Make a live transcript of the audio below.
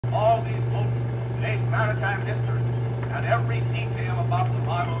all these boats, today's maritime history, and every detail about the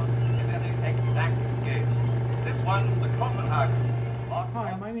model is in its exact scale. This one, the Copenhagen.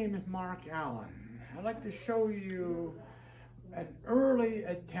 Hi, my name is Mark Allyn. I'd like to show you an early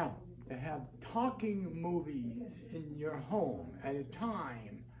attempt to have talking movies in your home at a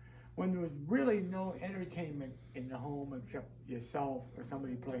time when there was really no entertainment in the home except yourself or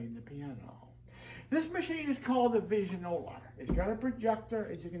somebody playing the piano. This machine is called a Visionola. It's got a projector,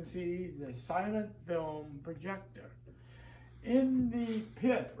 as you can see, the silent film projector. In the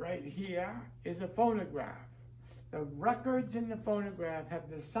pit right here is a phonograph. The records in the phonograph have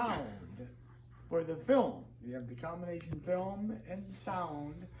the sound for the film. You have the combination film and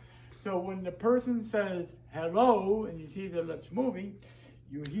sound. So when the person says hello and you see their lips moving,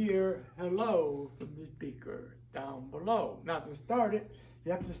 you hear hello from the speaker down below. Now to start it,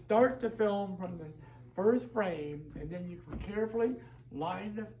 you have to start the film from the first frame, and then you can carefully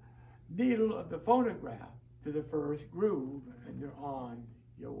line the needle of the phonograph to the first groove, and you're on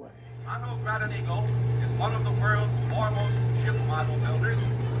your way. Otto Gradenigo is one of the world's foremost ship model builders,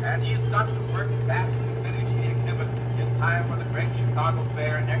 and he's got to work fast to finish the exhibit in time for the great Chicago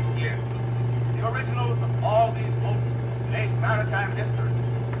Fair next year. The originals of all these boats, today's maritime history,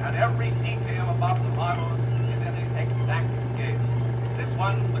 and every detail about the models is in its exact scale. This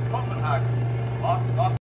one, the Copenhagen, lost